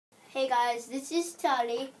Hey guys, this is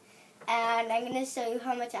Charley, and I'm gonna show you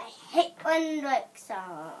how much I hate when lights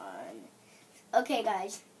on. Okay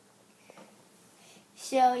guys,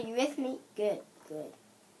 so you with me? Good.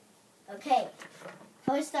 Okay,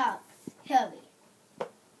 first off, Charley.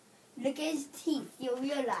 Look at his teeth, you'll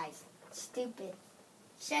realize, stupid.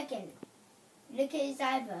 Second, look at his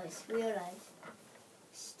eyebrows, realize,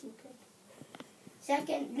 stupid.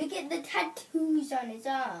 Second, look at the tattoos on his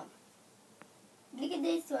arm. Look at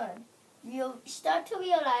this one. You'll start to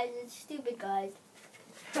realize it's stupid, guys.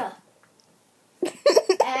 Huh.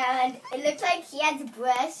 And it looks like he has a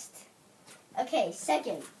breast. Okay,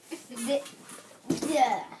 second.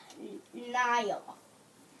 Niall.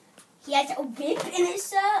 He has a whip in his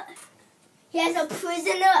shirt. He has a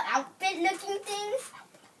prisoner outfit looking thing.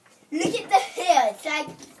 Look at the hair.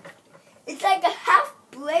 It's like a half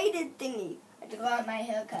braided thingy. I forgot my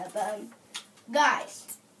haircut, but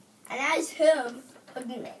guys. And that's him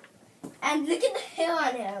hugging it. And look at the hair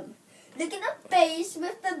on him. Look at the face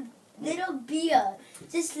with the little beard.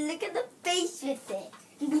 Just look at the face with it.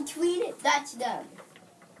 In between it, that's them.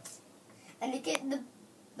 And look at the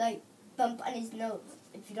bump on his nose.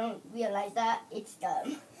 If you don't realize that, it's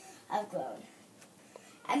them. I've grown.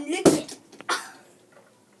 And look at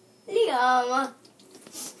Liam.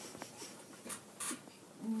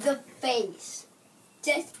 The face.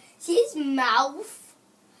 Just see his mouth.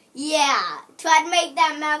 Yeah, try to make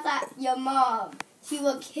that mouth like your mom. She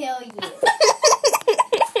will kill you.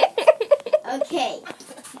 Okay,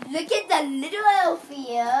 look at the little elf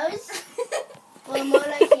ears. Well, more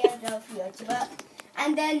like he has elf ears, but...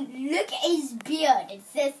 And then look at his beard. It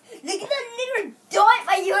says, look at the little dot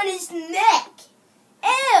right here on his neck.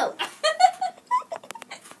 Ew!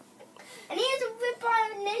 And he has a whip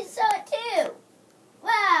on his shirt too.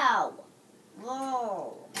 Wow.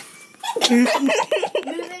 Whoa.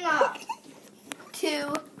 Moving on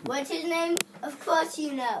to, what's his name? Of course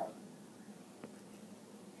you know.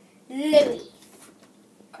 Louis.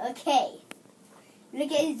 Okay.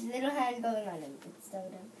 Look at his little hand going on him. It's so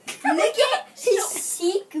dumb. Look at his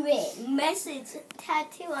secret message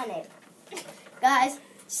tattoo on it. Guys,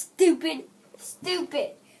 stupid.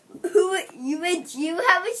 Would you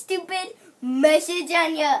have a stupid message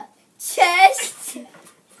on your chest?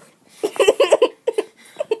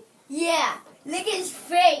 Yeah, look at his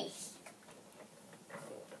face.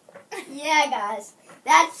 Yeah, guys,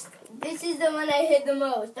 this is the one I hate the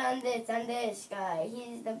most. On this guy,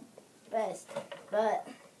 he's the best. But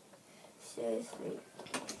seriously,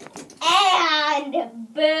 and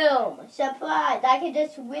boom, surprise! I can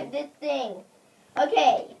just whip this thing.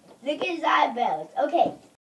 Okay, look at his eyebrows. Okay,